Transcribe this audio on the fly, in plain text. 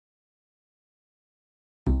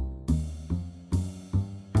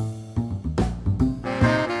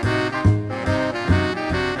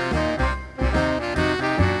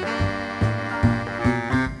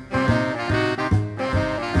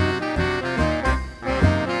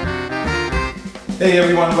Hey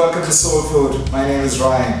everyone, welcome to Soul Food. My name is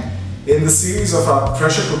Ryan. In the series of our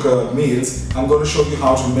pressure cooker meals, I'm going to show you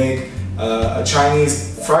how to make a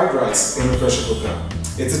Chinese fried rice in a pressure cooker.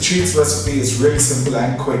 It's a cheats recipe, it's really simple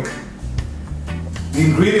and quick. The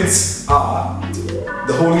ingredients are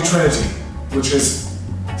the Holy Trinity, which is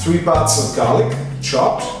 3 parts of garlic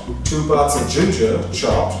chopped, 2 parts of ginger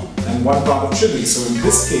chopped, and 1 part of chili. So in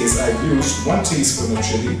this case, I've used 1 teaspoon of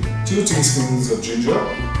chili, 2 teaspoons of ginger,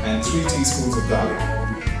 and 3 teaspoons of garlic.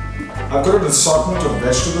 I've got an assortment of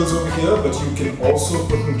vegetables over here, but you can also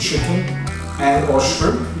put in chicken and or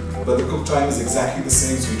shrimp, but the cook time is exactly the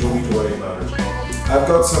same, so you don't need to worry about it. I've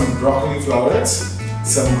got some broccoli flowerets,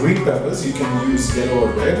 some green peppers, you can use yellow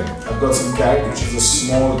or red. I've got some carrot, which is a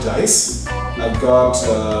small dice. I've got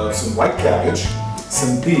some white cabbage,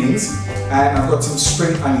 some beans, and I've got some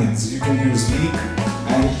spring onions. You can use leek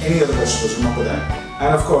and any other vegetables, remember that.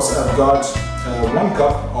 And of course, I've got 1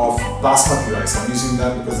 cup of basmati rice. I'm using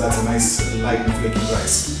that because that's a nice light and flaky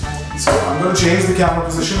rice. So I'm going to change the camera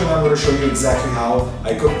position and I'm going to show you exactly how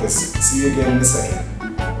I cook this. See you again in a second.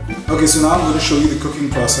 Okay, so now I'm going to show you the cooking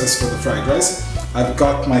process for the fried rice. I've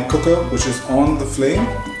got my cooker which is on the flame.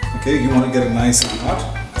 Okay, you want to get it nice and hot.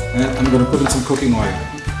 And I'm going to put in some cooking oil.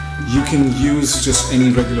 You can use just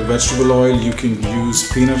any regular vegetable oil, you can use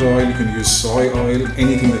peanut oil, you can use soy oil,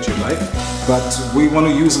 anything that you like. But we want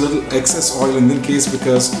to use a little excess oil in this case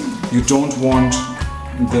because you don't want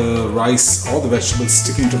the rice or the vegetables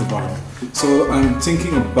sticking to the bottom. So I'm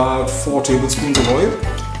thinking about 4 tablespoons of oil.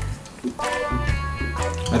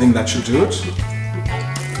 I think that should do it.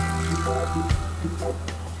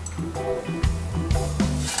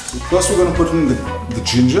 First we're going to put in the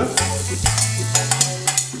ginger.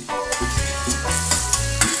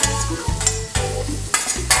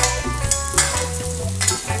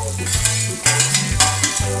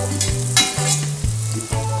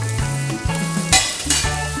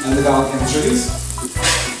 And the garlic and chilies.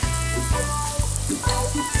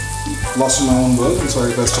 Lost in my own world, I'm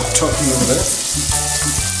sorry if I stopped talking over there.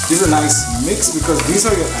 Give it a nice mix because these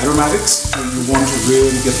are your aromatics and you want to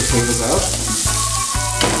really get the flavors out.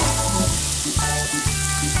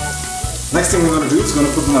 Next thing we're going to do is going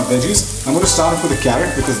to put in our veggies. I'm going to start off with the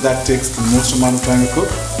carrot because that takes the most amount of time to cook.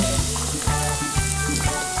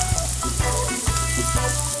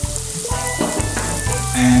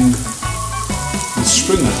 And the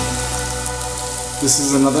spring onion. This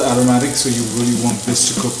is another aromatic, so you really want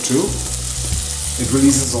this to cook too. It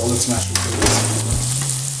releases all its natural flavors.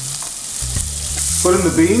 Put in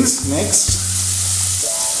the beans next.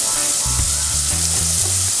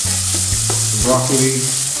 Broccoli.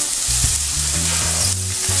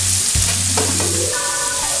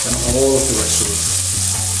 And all of the vegetables.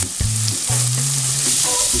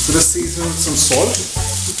 Put a season with some salt.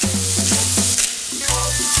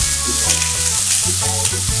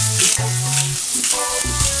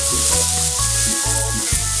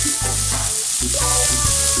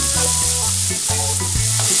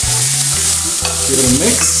 Give it a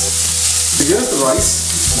mix. So here's the rice.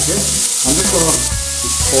 Okay, I'm just going to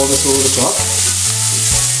pour this over the top.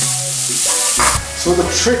 So the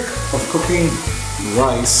trick of cooking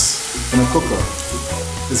rice in a cooker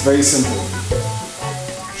is very simple.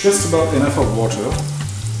 Just about enough of water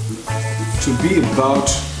to be about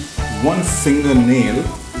 1 fingernail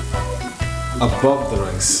above the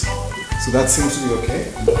rice. So that seems to be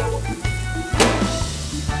okay.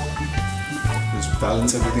 Just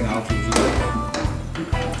balance everything out a little bit.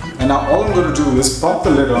 And now all I'm going to do is pop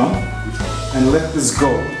the lid on and let this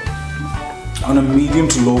go on a medium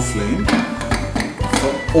to low flame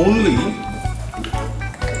for only,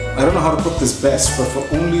 I don't know how to put this best, but for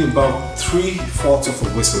only about 3/4 of a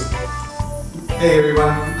whistle. Hey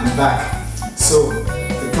everyone, I'm back. So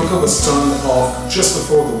the cooker was turned off just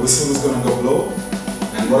before the whistle was going to go low.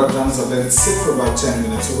 And what I've done is I've let it sit for about 10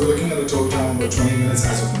 minutes. So we're looking at a total time of about 20 minutes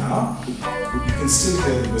as of now. You can still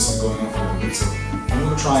hear the whistle going off a little bit. So I'm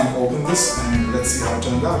going to try and open this and let's see how it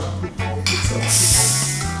turned out. So I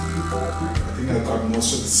think I've got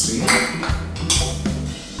most of the steam.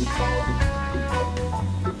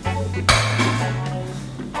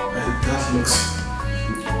 And that looks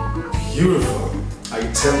beautiful. I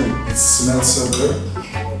tell you, it smells so good.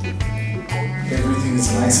 Everything is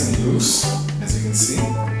nice and loose, as you can see.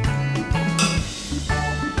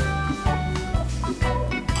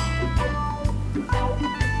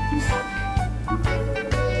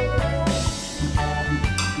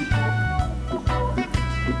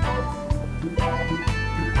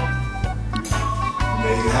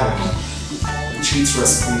 There you have it. The cheats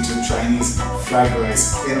recipe to Chinese fried rice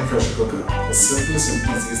in a pressure cooker. The simplest and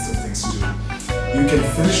easiest of things to do. You can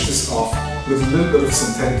finish this off with a little bit of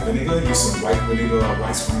synthetic vinegar. Use some white vinegar or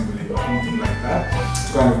rice wine vinegar, anything like that,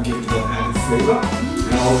 to kind of give it that added flavor.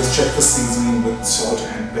 And always check for seasoning with salt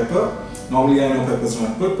and pepper. Normally I know pepper's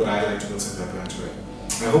not good, but I like to put some pepper into it.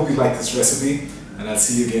 I hope you like this recipe, and I'll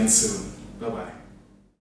see you again soon. Bye bye.